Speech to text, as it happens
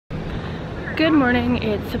Good morning,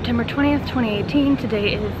 it's September 20th, 2018.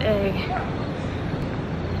 Today is a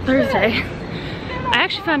Thursday. I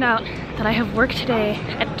actually found out that I have work today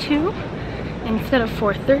at 2 instead of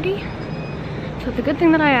 4:30. So it's a good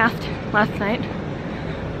thing that I asked last night,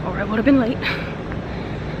 or I would have been late.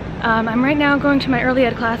 I'm right now going to my early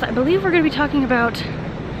ed class. I believe we're going to be talking about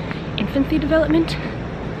infancy development.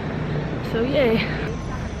 So yay.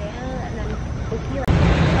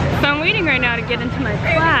 So I'm waiting right now to get into my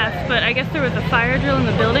class, but I guess there was a fire drill in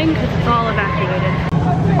the building because it's all evacuated.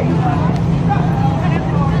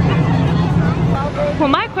 Well,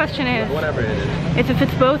 my question is if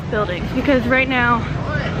it's both buildings, because right now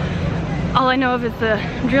all I know of is the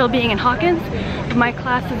drill being in Hawkins, but my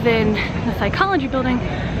class is in the psychology building,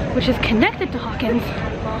 which is connected to Hawkins.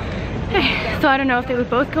 Hey, so I don't know if they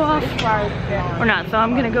would both go off or not, so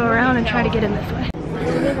I'm gonna go around and try to get in this way.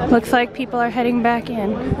 Looks like people are heading back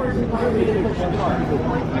in.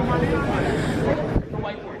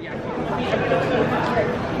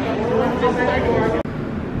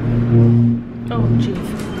 Oh, jeez.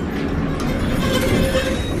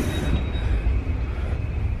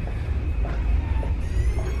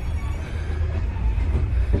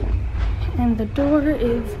 And the door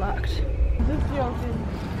is locked.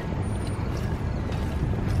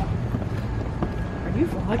 Are you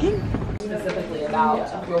vlogging? Specifically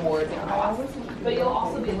about rewards and costs, but you'll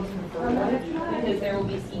also be able to refer them because there will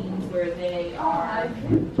be scenes where they are,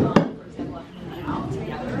 for example, hanging out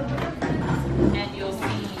together, and you'll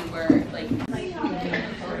see where like.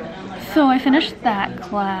 So I finished that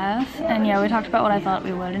class, and yeah, we talked about what I thought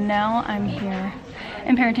we would, and now I'm here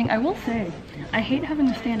in parenting. I will say, I hate having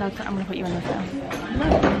to stand outside. I'm gonna put you in this now.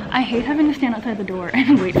 I hate having to stand outside the door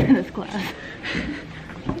and wait for this class.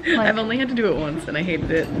 Like, I've only had to do it once and I hated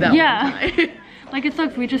it that one time. Like it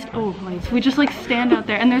sucks. We just like stand out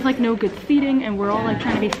there and there's like no good seating and we're all like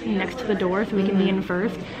trying to be next to the door so we can be in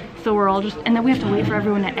first. So we're all just, and then we have to wait for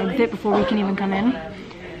everyone to exit before we can even come in.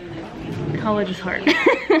 College is hard.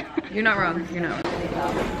 You're not wrong. You're not wrong.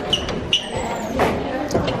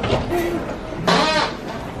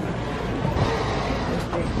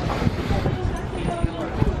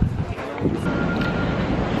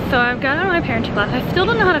 So I've got out of my parenting class. I still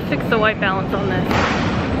don't know how to fix the white balance on this.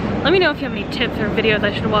 Let me know if you have any tips or videos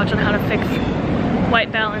I should watch on how to fix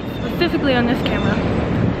white balance, specifically on this camera.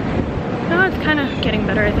 No, it's kind of getting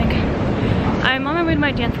better, I think. I'm on my way to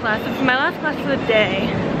my dance class. This is my last class for the day.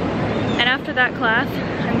 And after that class,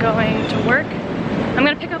 I'm going to work. I'm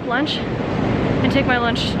gonna pick up lunch and take my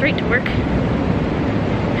lunch straight to work.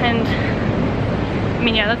 And, I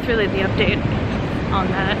mean, yeah, that's really the update on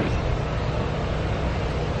that.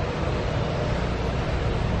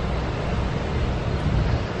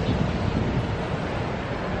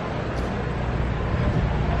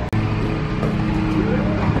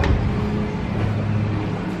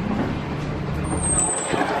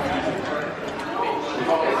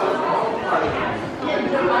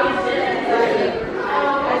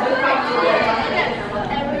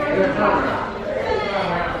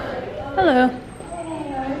 Hello.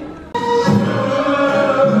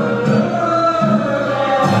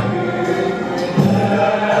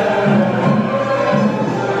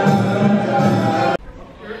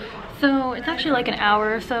 So it's actually like an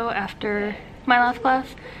hour or so after my last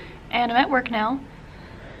class and I'm at work now.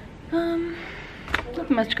 Nothing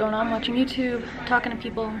much going on, watching YouTube, talking to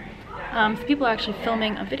people. Some people are actually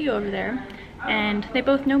filming a video over there and they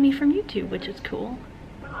both know me from YouTube, which is cool.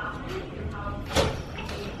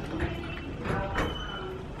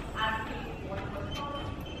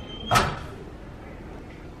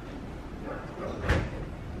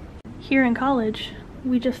 Here in college,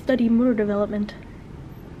 we just study motor development.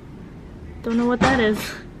 Don't know what that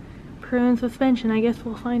is. Pro suspension, I guess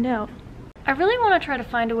we'll find out. I really want to try to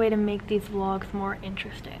find a way to make these vlogs more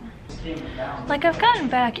interesting. Like, I've gotten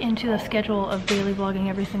back into the schedule of daily vlogging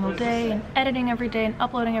every single day and editing every day and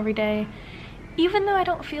uploading every day, even though I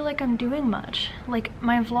don't feel like I'm doing much. Like,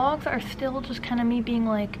 my vlogs are still just kind of me being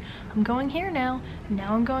like, I'm going here now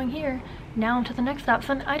I'm going here, now I'm to the next stop.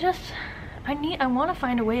 So I want to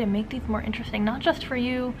find a way to make these more interesting, not just for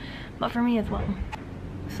you, but for me as well.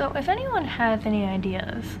 So if anyone has any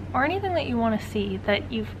ideas or anything that you want to see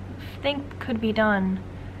that you think could be done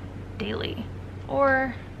daily,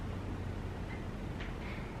 or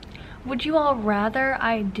would you all rather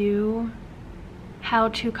I do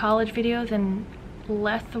how-to college videos and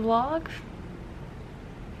less vlogs?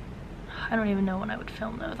 I don't even know when I would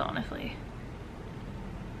film those, honestly.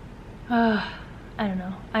 I don't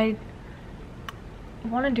know. I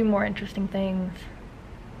want to do more interesting things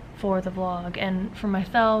for the vlog and for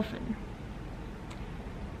myself. And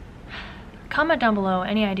comment down below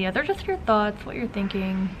any ideas or just your thoughts, what you're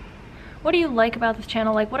thinking. What do you like about this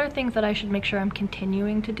channel? Like, what are things that I should make sure I'm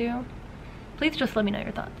continuing to do? Please just let me know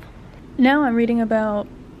your thoughts. Now I'm reading about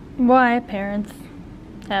why parents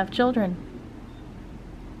have children.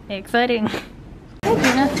 Exciting. Hey,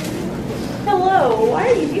 Gina. Hello, why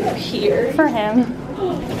are you here? For him.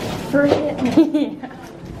 For him? Yeah.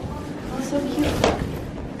 So cute.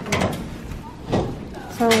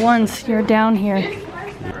 For once, you're down here.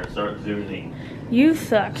 Alright, start zooming. You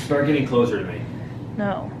suck. Start getting closer to me.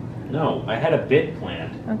 No. No, I had a bit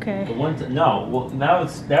planned. Okay. The one no, well now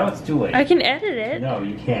it's too late. I can edit it. No,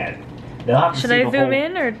 you can't. They'll have to Should see I the zoom whole,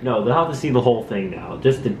 in or? No, they'll have to see the whole thing now.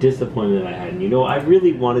 Just the disappointment I had. And you know, I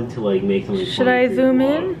really wanted to like make something. Should I zoom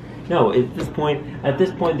in? No, at this point, they're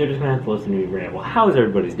just gonna have to listen to me rant. Well, how's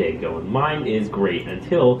everybody's day going? Mine is great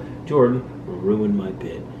until Jordan ruined my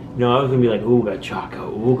bit. You know, I was gonna be like, ooga chaka,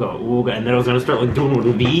 ooga ooga, and then I was gonna start like doing one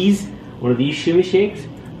of these shimmy shakes.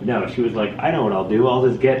 But no, she was like, I know what I'll do. I'll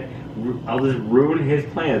just ruin his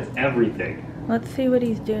plans, everything. Let's see what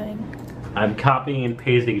he's doing. I'm copying and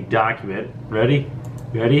pasting a document. Ready?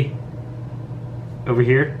 Ready? Over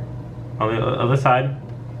here, on the other side.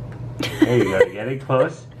 There you go. Getting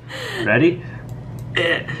close. Ready?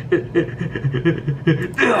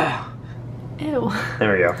 Ew.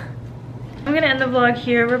 There we go. I'm gonna end the vlog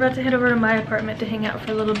here. We're about to head over to my apartment to hang out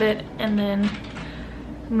for a little bit, and then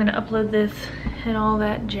I'm gonna upload this and all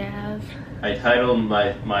that jazz. I titled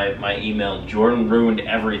my email "Jordan Ruined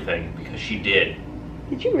Everything" because she did.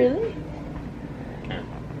 Did you really? Yeah.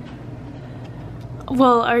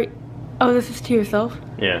 Well, oh, this is to yourself?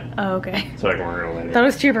 Yeah. Oh, okay. So I can work on it later. That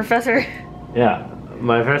was to your professor. Yeah.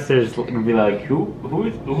 My professor's gonna be like,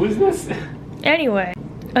 who is this? Anyway,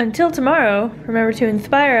 until tomorrow, remember to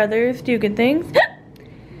inspire others, do good things,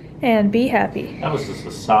 and be happy. That was just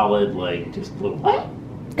a solid, like, just little.